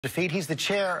defeat. He's the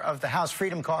chair of the House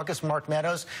Freedom Caucus, Mark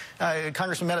Meadows.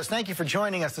 Congressman Meadows, thank you for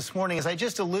joining us this morning. As I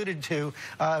just alluded to,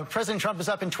 President Trump is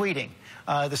up and tweeting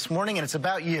this morning, and it's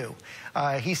about you.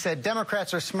 He said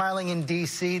Democrats are smiling in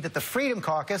D.C. that the Freedom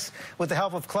Caucus, with the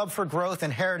help of Club for Growth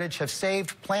and Heritage, have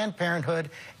saved Planned Parenthood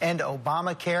and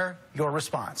Obamacare. Your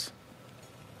response?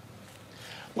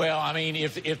 Well, I mean,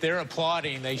 if they're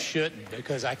applauding, they shouldn't,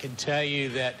 because I can tell you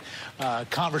that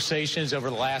conversations over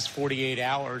the last 48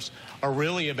 hours are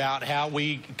really about how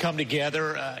we come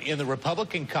together in the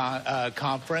Republican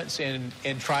conference and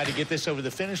try to get this over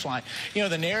the finish line. You know,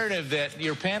 the narrative that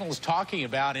your panel is talking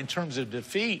about in terms of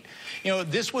defeat, you know,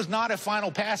 this was not a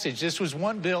final passage. This was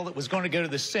one bill that was going to go to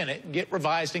the Senate, get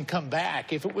revised, and come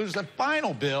back. If it was a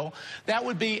final bill, that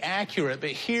would be accurate. But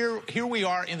here we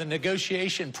are in the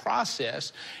negotiation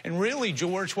process. And really,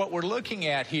 George, what we're looking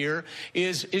at here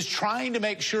is trying to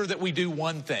make sure that we do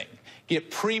one thing: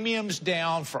 get premiums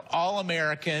down for all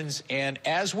Americans. And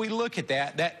as we look at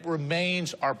that, that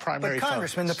remains our primary focus. But,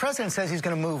 Congressman, the president says he's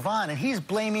going to move on, and he's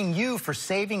blaming you for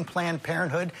saving Planned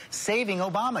Parenthood, saving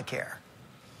Obamacare.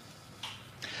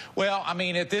 Well, I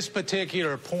mean, at this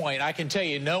particular point, I can tell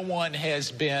you no one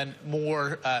has been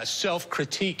more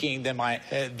self-critiquing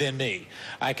than me.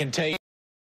 I can tell you,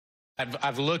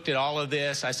 I've looked at all of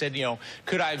this. I said, you know,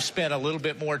 could I have spent a little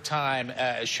bit more time?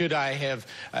 Should I have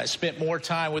spent more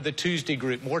time with the Tuesday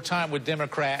group, more time with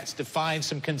Democrats to find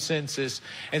some consensus?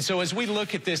 And so as we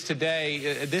look at this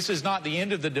today, this is not the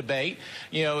end of the debate.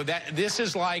 You know, this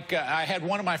is like, I had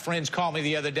one of my friends call me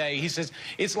the other day. He says,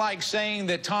 it's like saying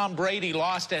that Tom Brady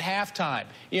lost at halftime.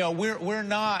 You know, we're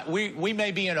not. We may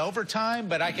be in overtime,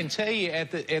 but I can tell you at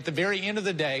the very end of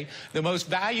the day, the most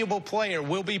valuable player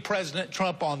will be President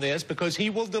Trump on this, because he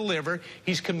will deliver.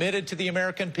 He's committed to the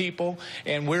American people,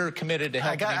 and we're committed to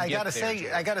helping him get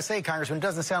there. I got to say, Congressman, it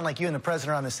doesn't sound like you and the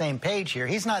president are on the same page here.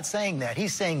 He's not saying that.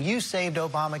 He's saying you saved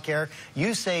Obamacare,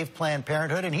 you saved Planned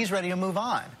Parenthood, and he's ready to move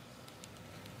on.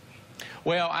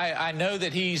 Well, I know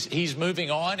that he's moving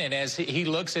on, and as he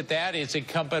looks at that, it's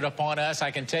incumbent upon us.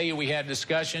 I can tell you we had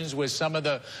discussions with some of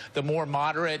the more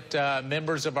moderate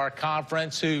members of our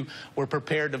conference who were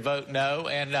prepared to vote no,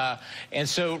 and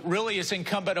so really it's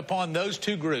incumbent upon those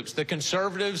two groups, the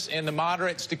conservatives and the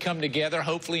moderates, to come together,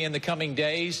 hopefully in the coming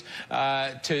days,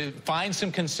 to find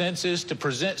some consensus, to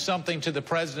present something to the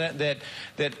president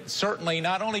that certainly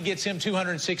not only gets him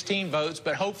 216 votes,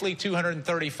 but hopefully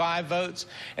 235 votes.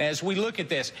 And as we look at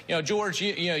this, you know, George,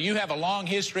 you have a long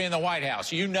history in the White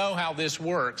House. You know how this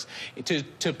works.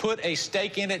 To put a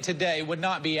stake in it today would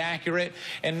not be accurate,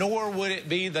 and nor would it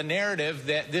be the narrative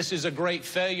that this is a great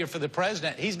failure for the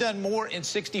president. He's done more in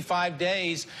 65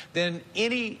 days than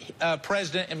any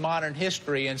president in modern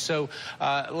history, and so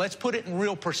let's put it in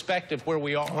real perspective where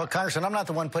we are. Well, Congressman, I'm not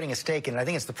the one putting a stake in it. I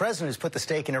think it's the president who's put the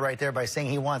stake in it right there by saying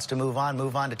he wants to move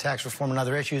on to tax reform and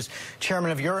other issues.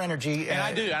 Chairman of your energy... And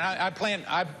I do.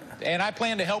 And I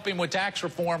plan to help him with tax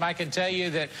reform. I can tell you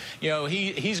that, you know,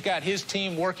 he's got his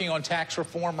team working on tax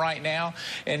reform right now.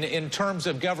 And in terms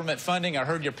of government funding, I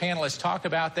heard your panelists talk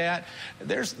about that.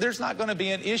 There's not going to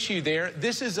be an issue there.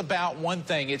 This is about one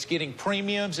thing. It's getting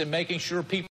premiums and making sure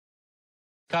people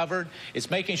covered.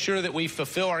 It's making sure that we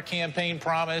fulfill our campaign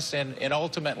promise, and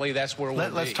ultimately that's where we'll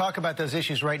be. Let's talk about those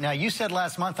issues right now. You said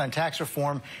last month on tax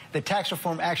reform that tax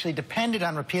reform actually depended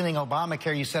on repealing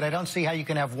Obamacare. You said, I don't see how you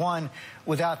can have one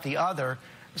without the other.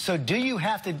 So do you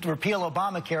have to repeal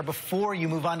Obamacare before you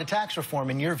move on to tax reform,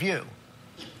 in your view?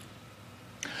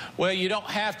 Well, you don't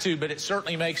have to, but it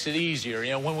certainly makes it easier.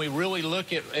 You know, when we really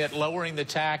look at lowering the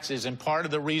taxes, and part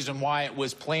of the reason why it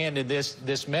was planned in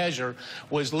this measure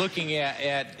was looking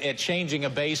at changing a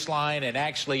baseline and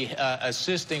actually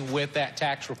assisting with that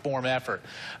tax reform effort.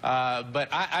 But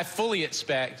I fully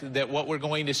expect that what we're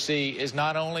going to see is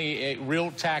not only a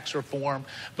real tax reform,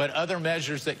 but other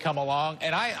measures that come along.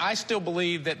 And I still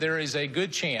believe that there is a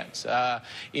good chance,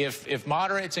 if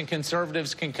moderates and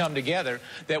conservatives can come together,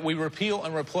 that we repeal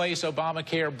and replace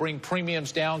Obamacare, bring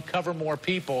premiums down, cover more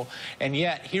people. And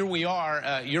yet here we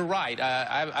are. You're right.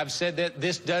 I've said that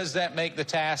does make the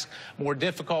task more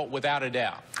difficult, without a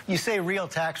doubt. You say real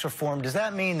tax reform. Does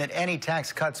that mean that any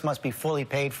tax cuts must be fully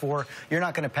paid for? You're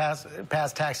not going to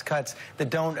pass tax cuts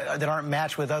that aren't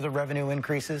matched with other revenue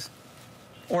increases?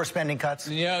 Or spending cuts?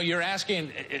 You know, you're asking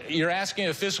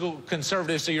a fiscal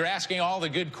conservative, so you're asking all the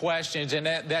good questions, and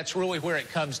that's really where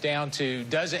it comes down to.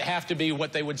 Does it have to be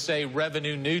what they would say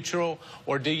revenue neutral,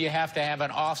 or do you have to have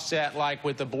an offset like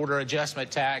with the border adjustment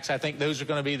tax? I think those are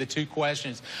going to be the two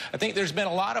questions. I think there's been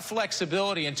a lot of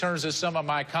flexibility in terms of some of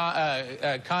my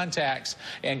contacts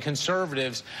and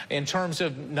conservatives in terms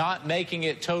of not making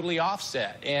it totally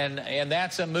offset, and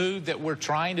that's a move that we're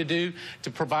trying to do to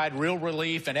provide real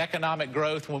relief and economic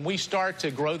growth. When we start to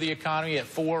grow the economy at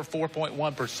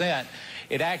 4.1%,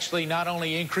 it actually not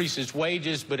only increases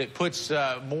wages, but it puts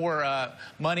more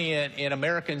money in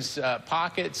Americans'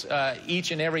 pockets each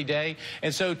and every day.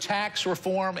 And so tax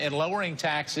reform and lowering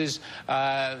taxes,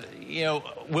 you know,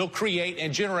 will create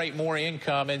and generate more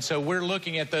income. And so we're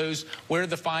looking at those, where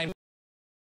the fine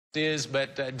is,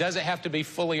 but does it have to be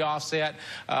fully offset?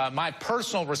 My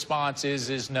personal response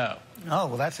is no. Oh,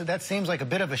 well, that seems like a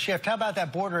bit of a shift. How about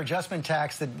that border adjustment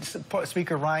tax that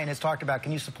Speaker Ryan has talked about?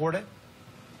 Can you support it?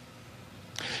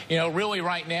 You know, really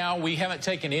right now, we haven't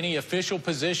taken any official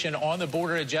position on the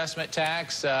border adjustment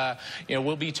tax. You know,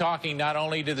 we'll be talking not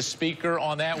only to the Speaker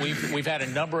on that. We've had a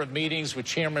number of meetings with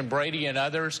Chairman Brady and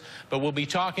others, but we'll be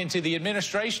talking to the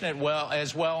administration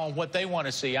as well on what they want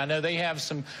to see. I know they have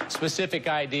some specific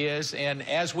ideas, and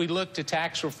as we look to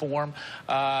tax reform,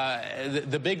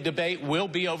 the big debate will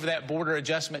be over that border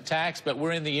adjustment tax, but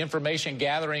we're in the information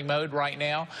gathering mode right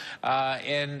now.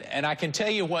 And I can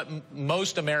tell you what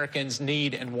most Americans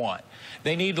need and want.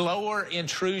 They need lower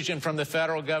intrusion from the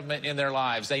federal government in their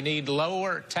lives. They need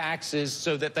lower taxes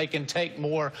so that they can take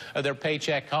more of their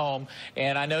paycheck home.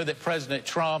 And I know that President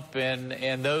Trump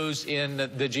and those in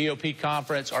the GOP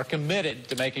conference are committed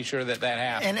to making sure that that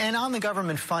happens. And on the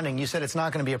government funding, you said it's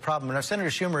not going to be a problem. And our Senator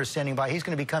Schumer is standing by. He's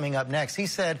going to be coming up next. He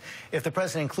said if the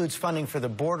president includes funding for the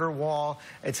border wall,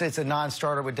 it's a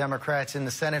non-starter with Democrats in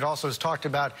the Senate. Also has talked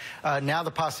about now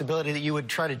the possibility that you would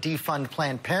try to defund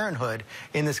Planned Parenthood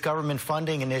in this government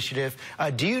funding initiative.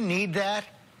 Do you need that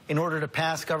in order to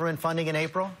pass government funding in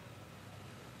April?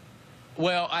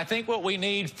 Well, I think what we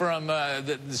need from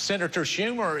the Senator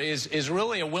Schumer is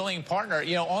really a willing partner.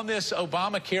 You know, on this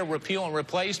Obamacare repeal and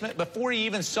replacement, before he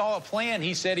even saw a plan,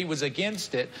 he said he was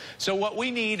against it. So what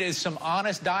we need is some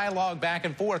honest dialogue back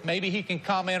and forth. Maybe he can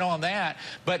comment on that.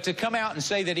 But to come out and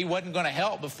say that he wasn't going to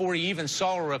help before he even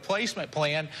saw a replacement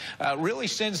plan really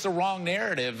sends the wrong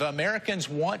narrative. Americans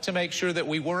want to make sure that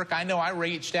we work. I know I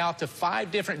reached out to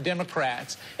 5 different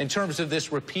Democrats in terms of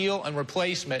this repeal and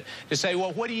replacement to say,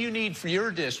 well, what do you need for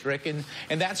your district? And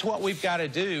that's what we've got to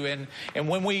do. And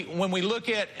when we look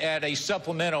at a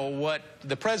supplemental, what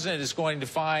the president is going to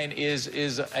find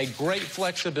is a great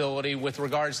flexibility with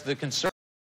regards to the conservative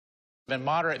and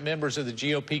moderate members of the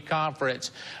GOP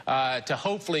conference to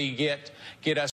hopefully get us